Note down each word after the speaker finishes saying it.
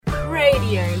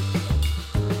Radio.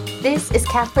 This is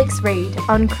Catholics Read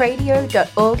on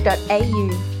cradio.org.au.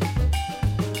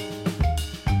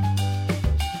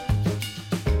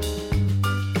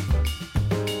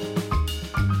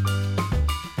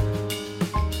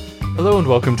 Hello and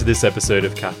welcome to this episode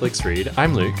of Catholics Read.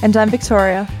 I'm Luke. And I'm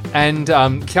Victoria. And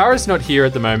Kiara's not here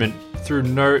at the moment through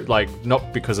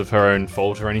not because of her own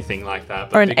fault or anything like that.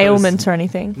 But or an ailment or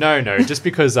anything. No, just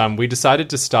because we decided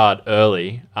to start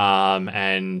early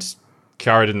and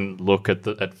Kiara didn't look at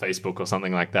Facebook or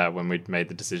something like that when we'd made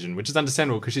the decision, which is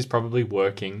understandable because she's probably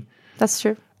working. That's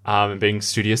true. And being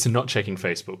studious and not checking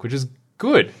Facebook, which is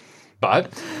good.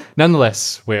 But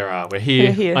nonetheless, we're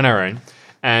here on our own.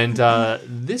 And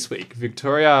this week,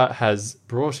 Victoria has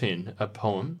brought in a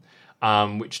poem,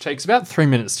 which takes about 3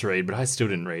 minutes to read, but I still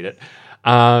didn't read it,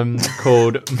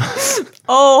 called...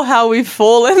 Oh, how we've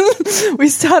fallen. We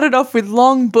started off with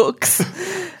long books,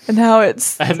 and now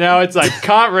it's like,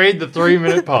 can't read the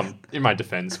 3-minute poem. In my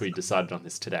defense, we decided on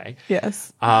this today.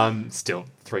 Yes. Still,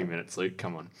 3 minutes, Luke,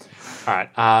 come on. All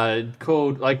right,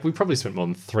 called, we probably spent more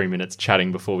than 3 minutes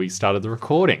chatting before we started the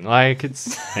recording. Anyway.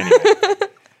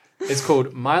 It's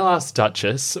called My Last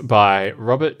Duchess by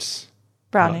Robert...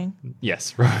 Browning.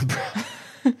 Yes, Robert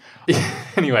Browning.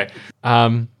 Anyway,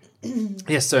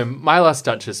 so My Last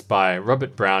Duchess by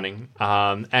Robert Browning.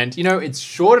 And, it's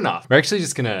short enough. We're actually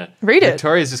just going to... Read it.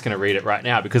 Victoria's just going to read it right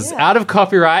now because it's out of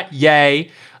copyright.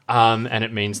 Yay. And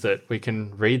it means that we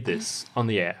can read this on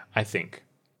the air, I think.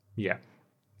 Yeah.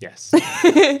 Yes. All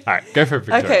right, go for it,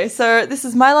 Victoria. Okay, so this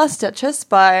is My Last Duchess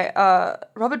by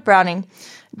Robert Browning.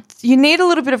 You need a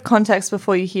little bit of context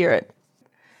before you hear it.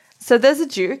 So there's a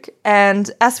duke,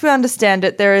 and as we understand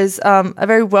it, there is a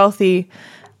very wealthy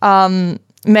man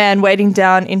waiting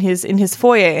down in his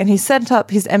foyer, and he sent up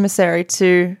his emissary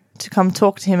to come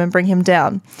talk to him and bring him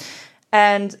down.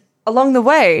 And along the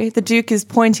way, the duke is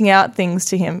pointing out things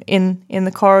to him in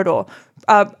the corridor.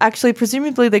 Actually,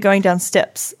 presumably they're going down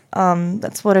steps.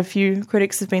 That's what a few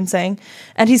critics have been saying.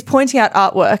 And he's pointing out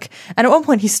artwork. And at one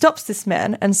point he stops this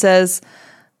man and says,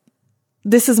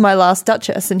 "This is my last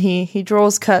Duchess." And he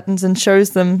draws curtains and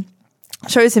shows him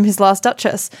his last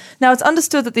Duchess. Now, it's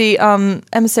understood that the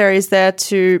emissary is there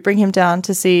to bring him down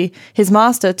to see his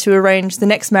master to arrange the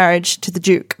next marriage to the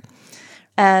Duke.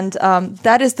 And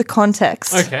that is the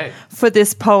context for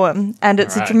this poem. And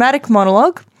it's a dramatic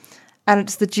monologue, and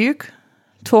it's the Duke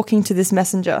talking to this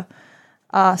messenger,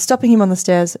 stopping him on the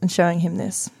stairs and showing him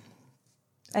this.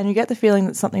 And you get the feeling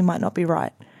that something might not be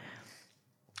right.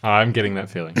 I'm getting that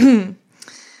feeling.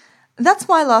 "That's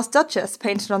my last Duchess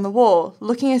painted on the wall,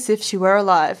 looking as if she were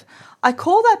alive. I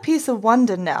call that piece a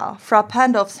wonder now, Frau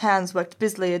Pandolf's hands worked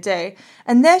busily a day,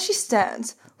 and there she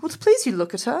stands. Will't please you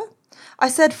look at her? I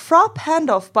said Frau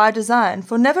Pandolf by design,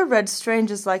 for never read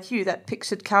strangers like you that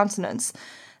pictured countenance,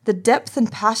 the depth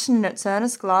and passion in its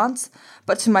earnest glance,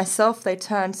 but to myself they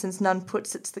turned, since none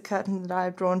puts it's the curtain that I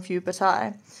have drawn for you but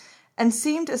I, and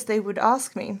seemed as they would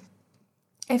ask me,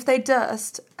 if they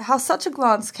durst, how such a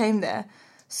glance came there.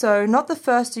 So, not the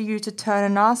first of you to turn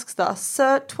and ask thus,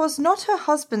 Sir, 'twas not her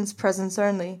husband's presence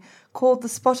only, called the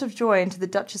spot of joy into the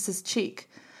Duchess's cheek.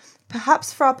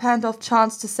 Perhaps Frau Pandolf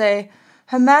chanced to say,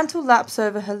 her mantle laps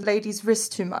over her lady's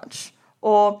wrist too much,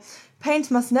 or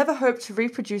paint must never hope to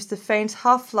reproduce the faint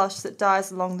half-flush that dies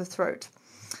along the throat.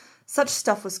 Such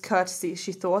stuff was courtesy,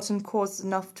 she thought, and cause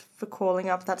enough for calling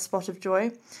up that spot of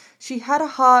joy. She had a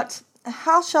heart,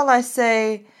 how shall I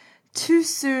say, too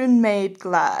soon made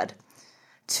glad.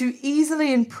 Too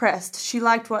easily impressed, she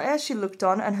liked whate'er she looked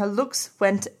on, and her looks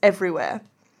went everywhere.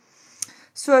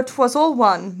 So 'twas all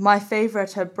one, my favour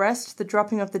at her breast, the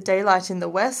dropping of the daylight in the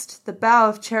west, the bough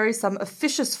of cherry some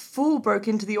officious fool broke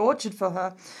into the orchard for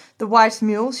her, the white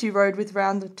mule she rode with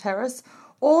round the terrace,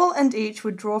 all and each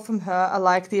would draw from her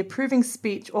alike the approving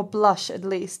speech, or blush at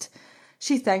least.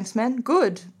 She thanked men,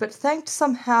 good, but thanked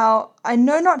somehow, I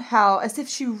know not how, as if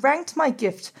she ranked my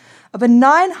gift of a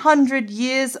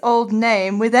 900-years-old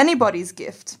name with anybody's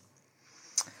gift.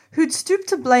 Who'd stoop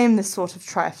to blame this sort of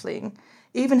trifling,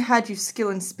 even had you skill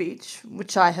in speech,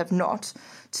 which I have not,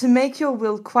 to make your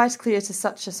will quite clear to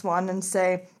such as one, and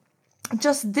say,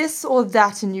 just this or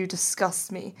that in you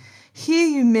disgusts me, here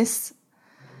you miss,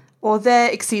 or there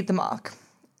exceed the mark.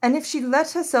 And if she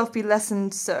let herself be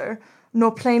lessoned so, nor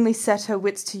plainly set her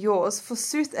wits to yours,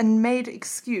 forsooth and made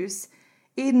excuse,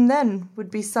 e'en then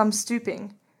would be some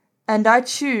stooping, and I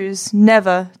choose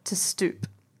never to stoop.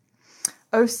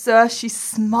 Oh, sir, she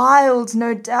smiled,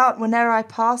 no doubt, whene'er I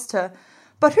passed her,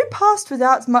 but who passed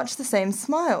without much the same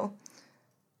smile?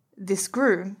 This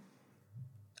grew.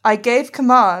 I gave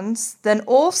commands, then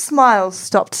all smiles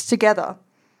stopped together.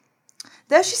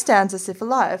 There she stands as if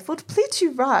alive. Will't please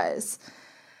you rise?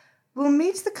 We'll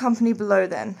meet the company below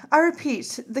then. I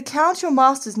repeat, the Count your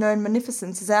master's known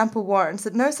magnificence is ample warrants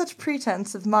that no such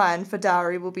pretence of mine for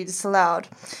dowry will be disallowed,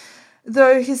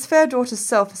 though his fair daughter's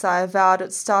self, as I avowed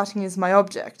at starting, is my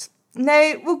object.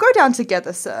 Nay, we'll go down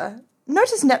together, sir.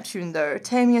 Notice Neptune, though,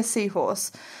 taming a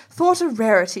seahorse, thought a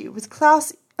rarity, with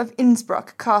Klaus of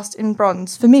Innsbruck cast in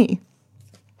bronze for me.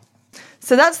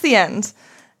 So that's the end.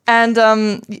 And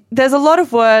there's a lot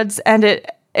of words, and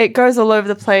it goes all over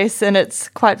the place, and it's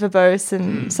quite verbose,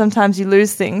 and sometimes you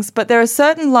lose things. But there are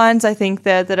certain lines, I think,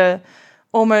 there that are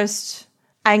almost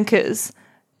anchors,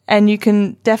 and you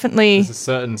can definitely... There's a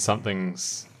certain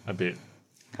something's a bit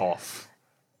off.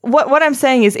 What I'm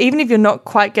saying is, even if you're not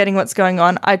quite getting what's going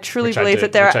on, I truly believe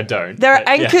that there are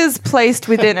anchors placed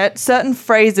within it, certain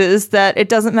phrases that it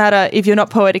doesn't matter if you're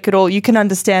not poetic at all, you can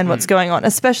understand what's going on,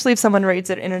 especially if someone reads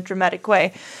it in a dramatic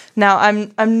way. Now,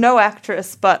 I'm no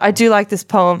actress, but I do like this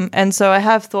poem, and so I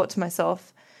have thought to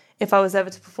myself, if I was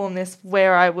ever to perform this,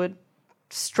 where I would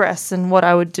stress and what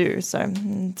I would do. So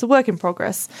it's a work in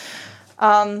progress.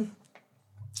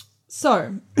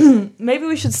 So maybe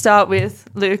we should start with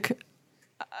Luke.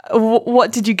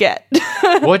 What did you get?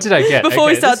 What did I get? Before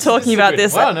we start talking about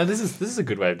this. Well, no, this is a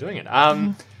good way of doing it.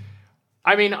 I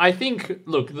mean, I think,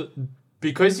 look,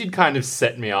 because you'd kind of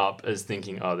set me up as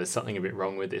thinking, oh, there's something a bit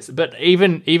wrong with this. But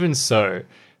even so,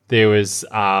 there was, you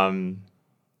know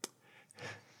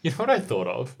what I thought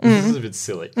of? This is a bit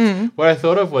silly. What I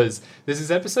thought of was, there's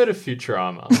this episode of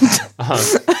Futurama.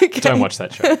 Okay. Don't watch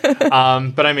that show.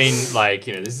 But I mean, like,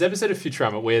 you know, there's this episode of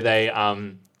Futurama where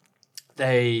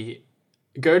they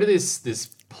go to this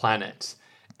planet,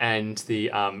 and the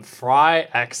Fry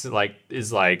it's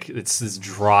this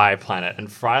dry planet, and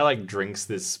Fry drinks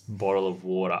this bottle of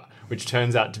water, which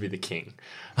turns out to be the king.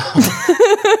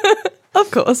 Of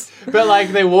course.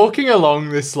 But they're walking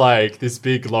along this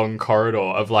big long corridor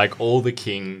of all the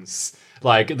kings.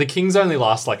 The kings only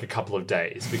last a couple of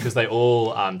days because they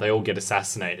all get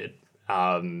assassinated.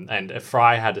 And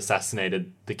Fry had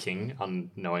assassinated the king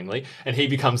unknowingly, and he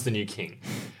becomes the new king.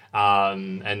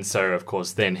 And so, of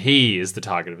course, then he is the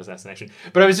target of assassination.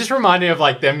 But I was just reminding of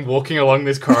them walking along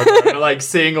this corridor and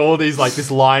seeing all these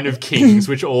this line of kings,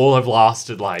 which all have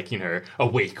lasted a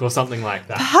week or something like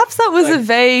that. Perhaps that was a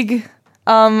vague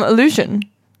illusion.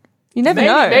 You never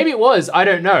know. Maybe it was. I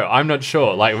don't know. I'm not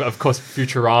sure. Of course,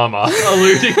 Futurama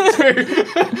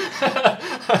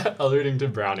alluding to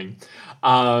Browning.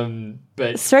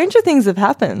 But stranger things have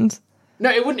happened. No,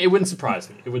 it wouldn't surprise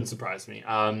me. It wouldn't surprise me.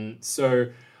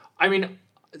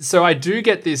 So I do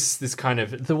get this kind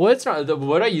of, the word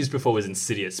I used before was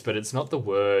insidious, but it's not the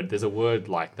word. There's a word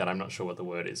like that. I'm not sure what the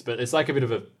word is, but it's a bit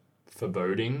of a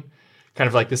foreboding. Kind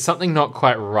of there's something not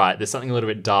quite right. There's something a little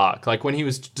bit dark. When he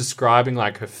was describing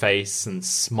her face and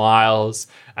smiles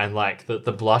and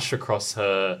the blush across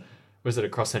her, was it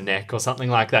across her neck or something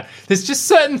like that? There's just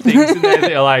certain things in there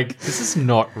that are this is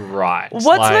not right.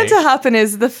 What's meant to happen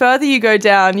is the further you go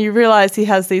down, you realize he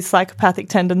has these psychopathic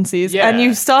tendencies, and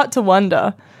you start to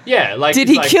wonder. Yeah, did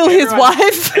he kill his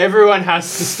wife? Everyone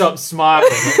has to stop smiling.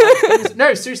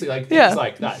 No, seriously, things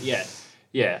like that.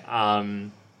 Yeah.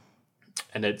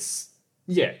 And it's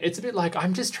a bit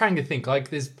I'm just trying to think.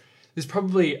 There's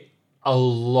probably a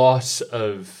lot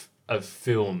of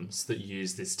films that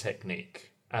use this technique.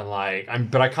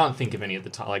 And but I can't think of any at the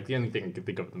time. The only thing I can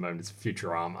think of at the moment is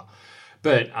Futurama,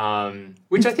 but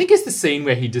which I think is the scene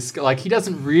where he he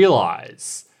doesn't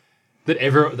realize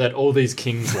that all these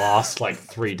kings last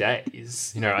 3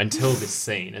 days, until this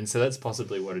scene, and so that's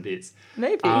possibly what it is.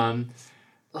 Maybe. I'm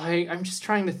just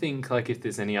trying to think if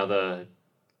there's any other.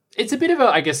 It's a bit of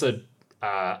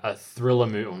a thriller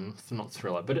movie, not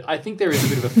thriller, but I think there is a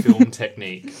bit of a film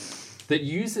technique that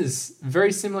uses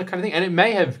very similar kind of thing, and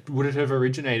would it have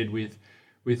originated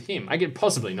with him?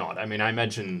 Possibly not. I mean, I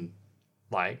imagine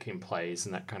in plays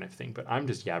and that kind of thing, but I'm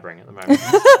just yabbering at the moment.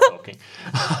 I'm just talking.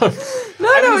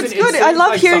 No, it's good. I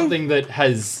love hearing something that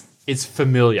it's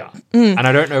familiar, and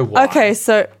I don't know why. Okay,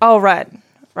 so right.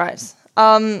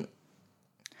 I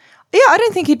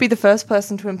don't think he'd be the first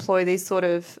person to employ these sort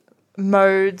of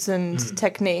modes and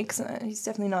techniques. He's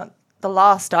definitely not the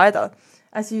last either.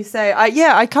 As you say,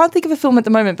 I can't think of a film at the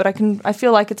moment, but I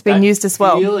feel like it's being used as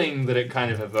well. Feeling that it kind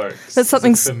of evokes. That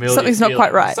something's not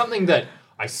quite right. Something that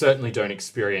I certainly don't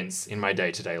experience in my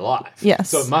day-to-day life.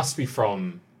 Yes. So it must be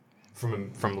from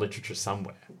literature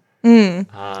somewhere.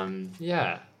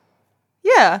 Yeah.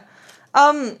 Yeah.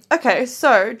 Okay,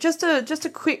 so just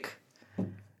a quick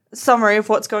summary of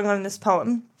what's going on in this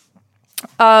poem.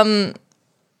 As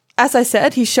I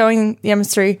said, he's showing the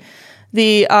emissary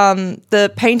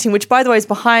the painting, which by the way is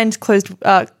behind closed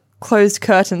closed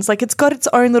curtains. Like, it's got its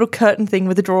own little curtain thing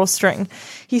with a drawstring.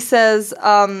 He says,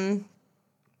 the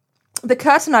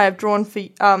curtain I have drawn for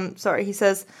he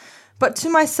says, but to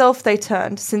myself they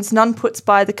turned, since none puts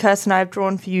by the curtain I have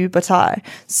drawn for you but I.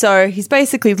 So he's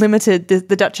basically limited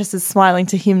the Duchess is smiling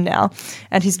to him now,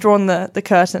 and he's drawn the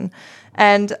curtain.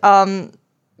 And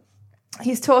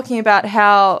he's talking about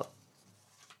how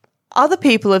other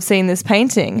people have seen this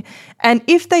painting, and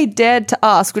if they dared to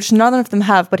ask, which none of them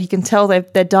have, but he can tell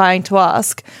they're dying to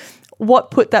ask, what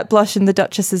put that blush in the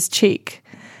Duchess's cheek?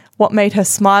 What made her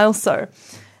smile so?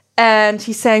 And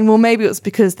he's saying, well, maybe it was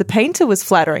because the painter was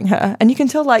flattering her. And you can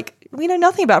tell, like, we know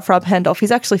nothing about Frau Pandolf.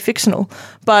 He's actually fictional.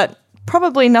 But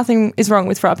probably nothing is wrong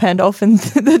with Frau Pandolf. And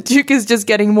the Duke is just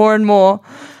getting more and more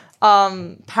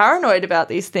paranoid about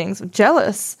these things,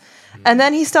 jealous. And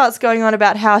then he starts going on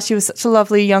about how she was such a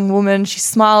lovely young woman. She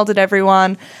smiled at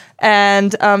everyone.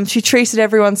 And she treated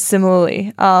everyone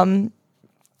similarly.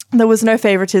 There was no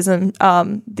favoritism.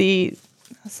 He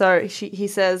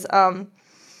says...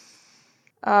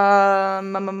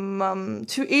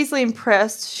 too easily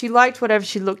impressed, she liked whatever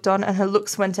she looked on, and her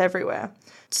looks went everywhere.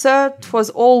 Sir, 'twas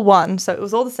all one, so it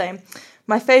was all the same.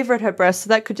 My favourite, her breast, so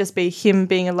that could just be him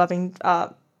being a loving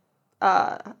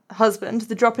husband.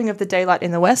 The dropping of the daylight in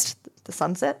the west, the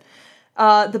sunset.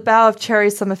 The bough of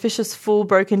cherries some officious fool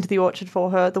broke into the orchard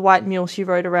for her. The white mule she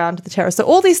rode around the terrace. So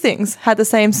all these things had the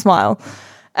same smile.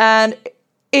 And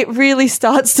it really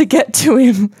starts to get to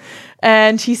him.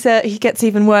 And he said he gets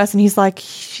even worse, and he's like,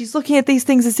 she's looking at these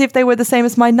things as if they were the same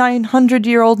as my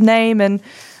 900-year-old name, and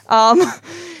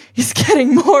he's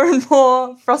getting more and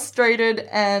more frustrated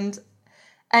and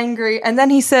angry. And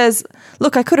then he says,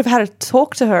 look, I could have had a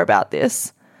talk to her about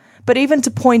this, but even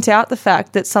to point out the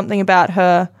fact that something about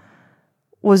her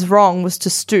was wrong was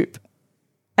to stoop,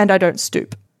 and I don't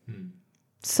stoop.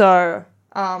 So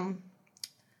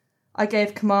I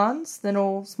gave commands, then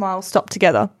all smiles stopped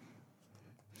together.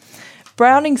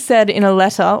 Browning said in a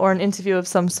letter or an interview of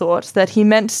some sort that he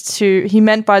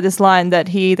meant by this line that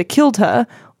he either killed her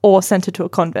or sent her to a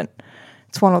convent.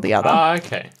 It's one or the other.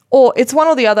 Okay. Or it's one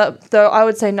or the other, though I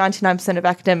would say 99% of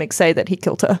academics say that he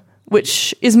killed her,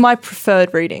 which is my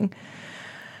preferred reading.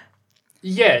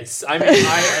 Yes, I mean,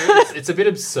 it's a bit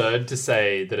absurd to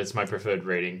say that it's my preferred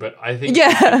reading, but I think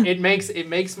it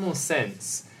makes more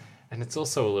sense. And it's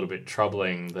also a little bit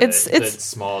troubling that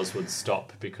Smiles would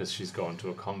stop because she's gone to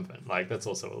a convent. Like, that's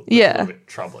also a little bit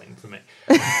troubling for me.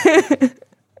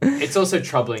 It's also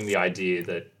troubling the idea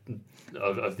that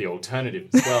of the alternative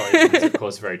as well. It's of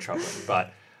course very troubling,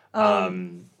 but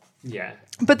yeah.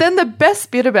 But then the best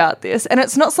bit about this, and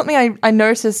it's not something I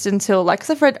noticed until, like,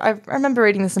 because I remember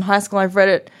reading this in high school. I've read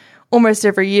it almost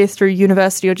every year through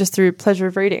university or just through pleasure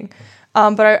of reading.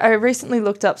 But I recently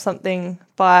looked up something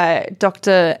by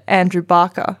Dr. Andrew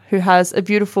Barker, who has a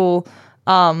beautiful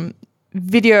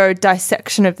video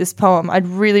dissection of this poem. I'd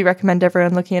really recommend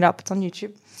everyone looking it up. It's on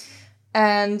YouTube.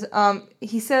 And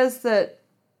he says that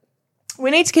we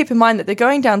need to keep in mind that they're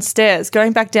going downstairs,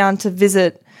 going back down to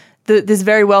visit this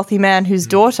very wealthy man whose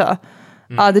daughter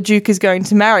the Duke is going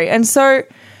to marry. And so...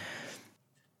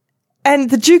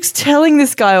 And the Duke's telling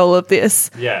this guy all of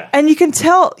this. Yeah. And you can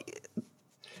tell...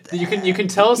 You can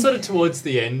tell sort of towards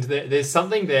the end, there's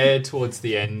something there towards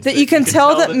the end. That you can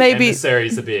tell that maybe... the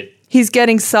emissary's a bit... He's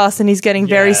getting sus and he's getting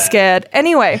very scared.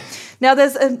 Anyway, now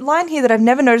there's a line here that I've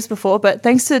never noticed before, but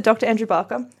thanks to Dr. Andrew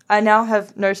Barker, I now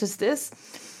have noticed this.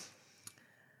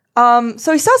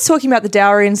 So he starts talking about the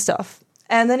dowry and stuff.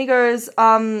 And then he goes...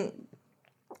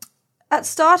 At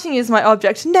starting is my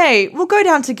object. Nay, we'll go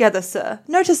down together, sir.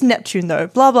 Notice Neptune, though.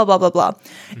 Blah, blah, blah, blah, blah.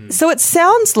 So it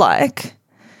sounds like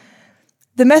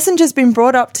the messenger's been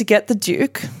brought up to get the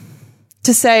Duke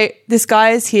to say, this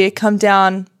guy is here, come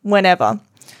down whenever.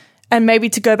 And maybe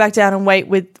to go back down and wait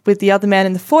with the other man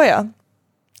in the foyer.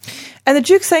 And the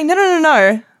Duke's saying,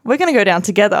 no. We're going to go down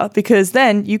together because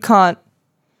then you can't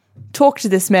talk to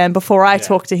this man before I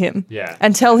talk to him. Yeah.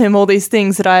 And tell him all these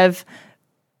things that I've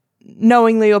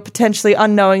knowingly or potentially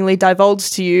unknowingly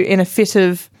divulged to you in a fit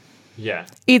of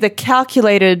either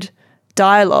calculated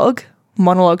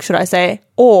monologue should I say,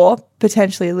 or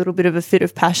potentially a little bit of a fit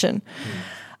of passion,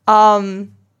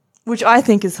 which I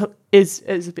think is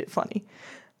a bit funny,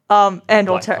 and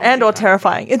or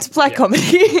terrifying. It's black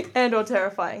comedy and or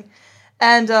terrifying,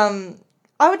 and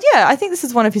I think this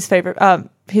is one of his favorite,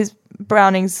 his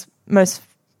Browning's most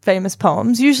famous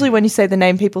poems. Usually when you say the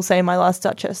name, people say My Last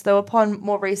Duchess, though upon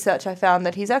more research I found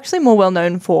that he's actually more well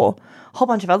known for a whole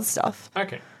bunch of other stuff.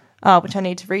 Okay. Which I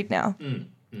need to read now.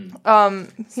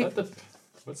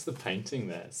 What's the painting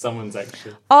there? Someone's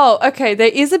actually... Oh, okay.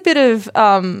 There is a bit of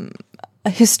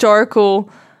a historical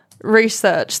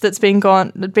research that's been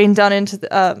done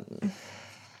into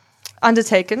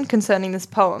undertaken concerning this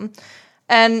poem,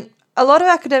 and a lot of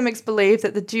academics believe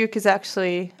that the Duke is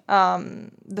actually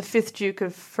the fifth Duke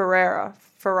of Ferrara,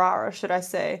 should I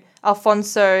say,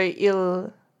 Alfonso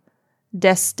il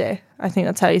Deste. I think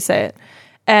that's how you say it,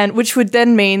 and which would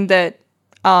then mean that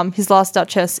his last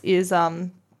Duchess is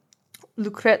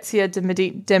Lucrezia de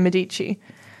Medici,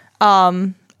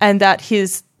 and that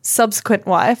his subsequent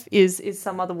wife is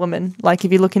some other woman. Like,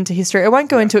 if you look into history, I won't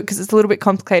go into it because it's a little bit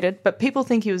complicated, but people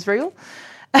think he was real.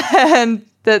 And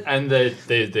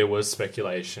there was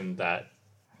speculation that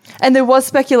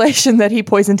he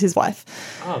poisoned his wife.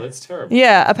 Oh, that's terrible.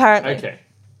 Yeah, apparently. Okay.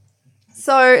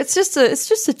 So it's just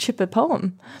a chipper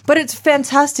poem, but it's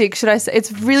fantastic. Should I say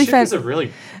it's really fantastic? It's a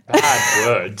really bad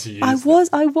word to use.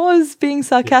 I was being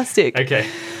sarcastic. Okay.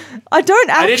 I don't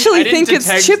actually think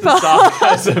it's chipper. The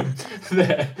sarcasm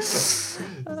there.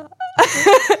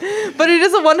 But it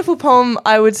is a wonderful poem,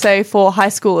 I would say, for high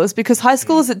schoolers, because high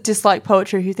schoolers that dislike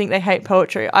poetry, who think they hate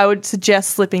poetry, I would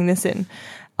suggest slipping this in.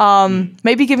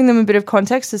 Maybe giving them a bit of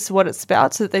context as to what it's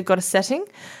about so that they've got a setting.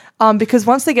 Because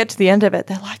once they get to the end of it,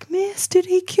 they're like, "Miss, did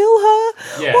he kill her?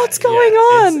 What's going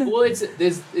on?"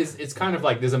 It's kind of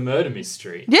like there's a murder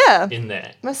mystery in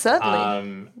there. Most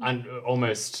certainly. And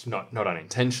almost not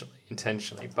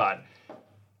intentionally, but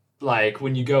like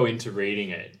when you go into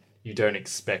reading it, you don't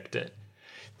expect it.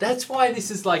 That's why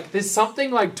this is like, there's something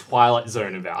like Twilight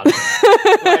Zone about it.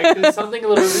 Like, there's something a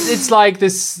little, it's like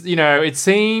this, it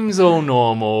seems all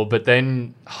normal, but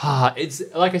then, it's,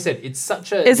 like I said, it's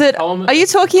such a... Are you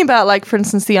talking about, like, for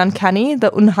instance, the uncanny, the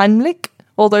unheimlich,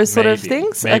 all those sort of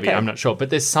things? Maybe, okay. I'm not sure.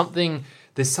 But there's something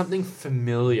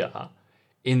familiar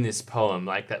in this poem,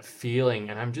 like that feeling,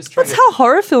 and I'm just trying That's how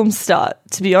horror films start,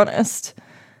 to be honest.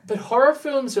 But horror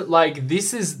films are like,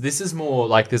 this is more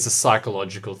like there's a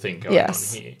psychological thing going on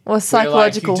here. Well,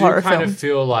 psychological horror film. You do kind of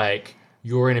feel like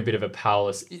you're in a bit of a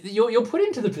powerless... You're put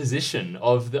into the position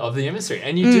of the emissary.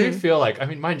 And you do feel like... I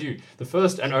mean, mind you, the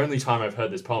first and only time I've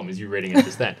heard this poem is you reading it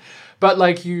just then. But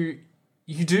like you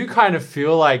do kind of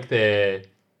feel like there's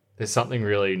something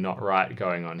really not right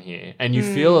going on here. And you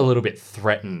feel a little bit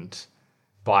threatened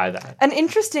by that. An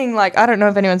interesting, like, I don't know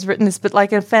if anyone's written this, but like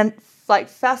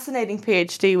fascinating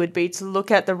PhD would be to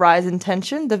look at the rise in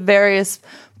tension, the various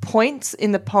points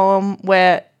in the poem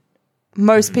where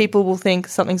most people will think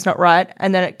something's not right,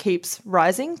 and then it keeps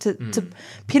rising to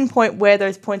pinpoint where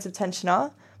those points of tension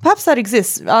are. Perhaps that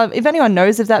exists. If anyone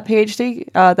knows of that PhD,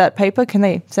 that paper, can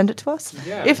they send it to us?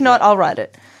 Yeah, if not, I'll write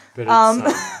it. But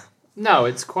it's, no,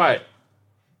 it's quite,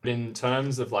 in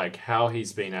terms of like how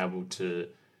he's been able to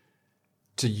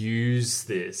use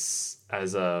this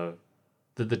as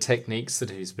the techniques that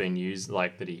he's been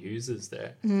that he uses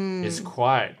there is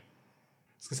quite, I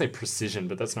was going to say precision,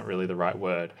 but that's not really the right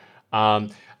word.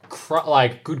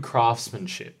 Like good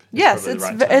craftsmanship. Yes,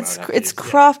 it's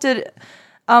crafted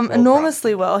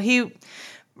enormously well.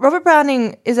 Robert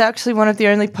Browning is actually one of the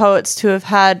only poets to have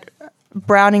had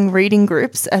Browning reading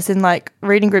groups, as in like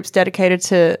reading groups dedicated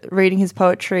to reading his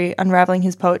poetry, unraveling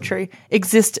his poetry,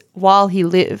 exist while he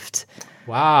lived.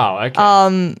 Wow.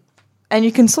 Okay. And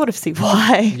you can sort of see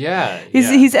why. Yeah.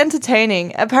 He's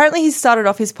entertaining. Apparently he started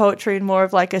off his poetry in more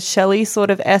of like a Shelley sort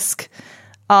of esque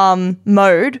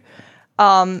mode.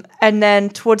 And then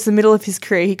towards the middle of his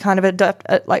career, he kind of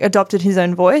adopted his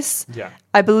own voice. Yeah.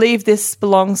 I believe this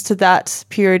belongs to that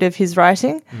period of his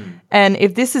writing. And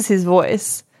if this is his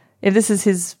voice, if this is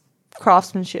his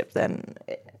craftsmanship, then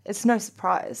it's no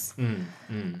surprise.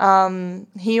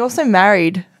 He also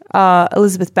married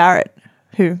Elizabeth Barrett,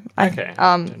 who I don't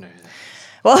know.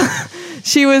 Well,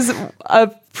 she was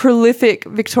a prolific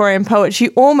Victorian poet. She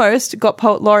almost got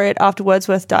poet laureate after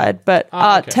Wordsworth died, but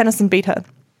Tennyson beat her.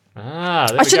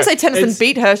 I shouldn't say Tennyson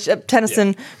beat her.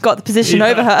 Tennyson got the position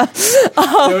over her.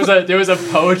 There was a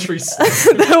poetry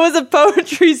slam. There was a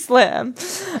poetry slam.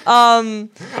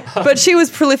 But she was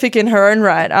prolific in her own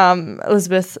right.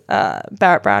 Elizabeth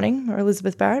Barrett Browning, or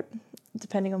Elizabeth Barrett,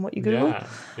 depending on what you Google.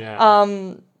 Yeah.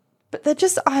 But they're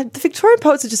just the Victorian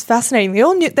poets are just fascinating. They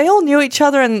all knew each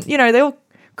other, and they all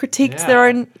critiqued their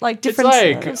own like different.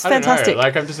 It's it was fantastic. I don't know.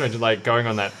 Like I'm just imagining like going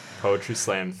on that poetry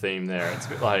slam theme there. It's a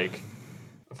bit like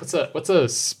what's a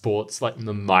sports like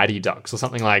the Mighty Ducks or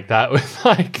something like that with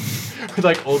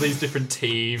like all these different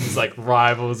teams like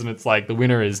rivals, and it's like the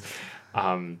winner is.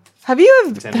 Have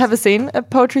you ever seen a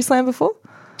poetry slam before?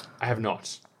 I have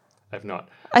not.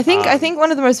 I think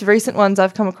one of the most recent ones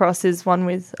I've come across is one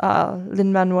with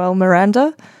Lin-Manuel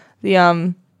Miranda. The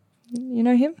you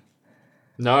know him?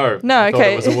 No. I thought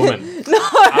it was a woman.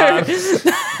 No.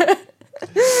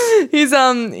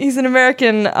 He's an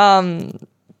American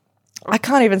I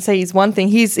can't even say he's one thing.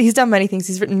 He's done many things.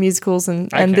 He's written musicals and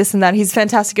this and that. He's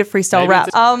fantastic at freestyle rap.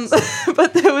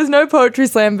 But there was no poetry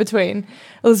slam between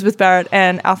Elizabeth Barrett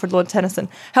and Alfred Lord Tennyson.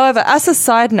 However, as a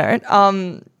side note,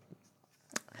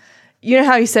 you know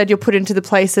how you said you're put into the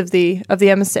place of the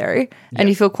emissary and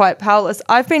you feel quite powerless.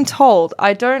 I've been told,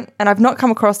 and I've not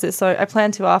come across this, so I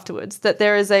plan to afterwards, that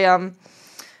there is a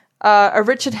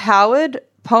Richard Howard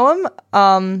poem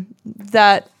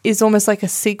that is almost like a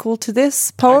sequel to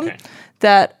this poem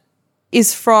that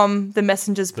is from the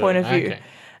messenger's point of view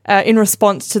in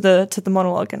response to the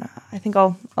monologue. And I think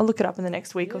I'll look it up in the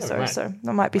next week or so. Right. So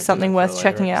that might be something worth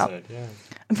checking out. Yeah.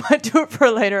 I might do it for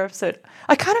a later episode.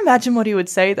 I can't imagine what he would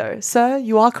say though. Sir,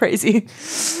 you are crazy.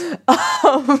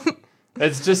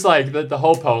 It's just like the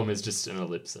whole poem is just an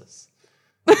ellipsis.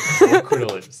 Awkward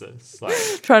ellipsis. Like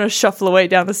trying to shuffle away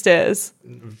down the stairs.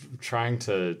 Trying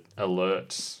to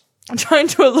alert. I'm trying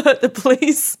to alert the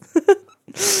police.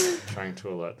 Trying to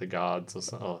alert the guards or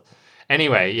something. Oh.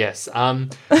 Anyway, yes. All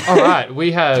right,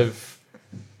 we have.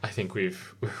 I think we're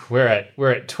at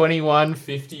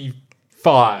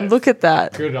 21:55. Look at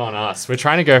that. Good on us. We're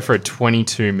trying to go for a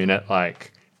 22-minute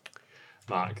mark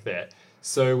there.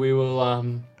 So we will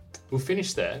we'll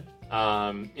finish there.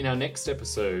 In our next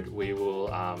episode, we will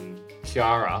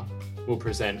Kiara will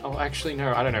present. Oh, actually,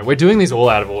 no, I don't know. We're doing these all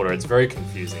out of order. It's very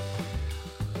confusing.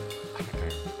 I don't know.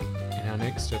 In our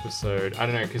next episode, I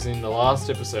don't know, because in the last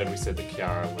episode we said that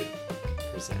Kiara would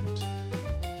present.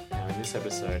 Now in this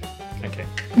episode, okay.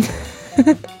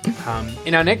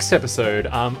 In our next episode,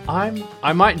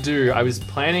 I was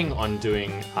planning on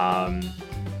doing. I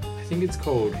think it's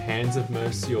called Hands of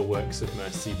Mercy or Works of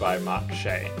Mercy by Mark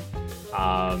Shea.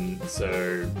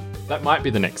 So that might be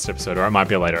the next episode, or it might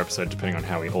be a later episode, depending on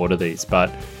how we order these. But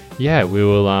yeah, we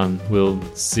will. We'll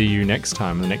see you next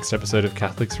time in the next episode of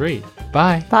Catholics Read.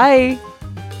 Bye. Bye.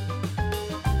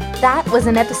 That was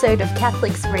an episode of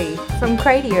Catholics Read from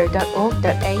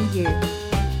cradio.org.au.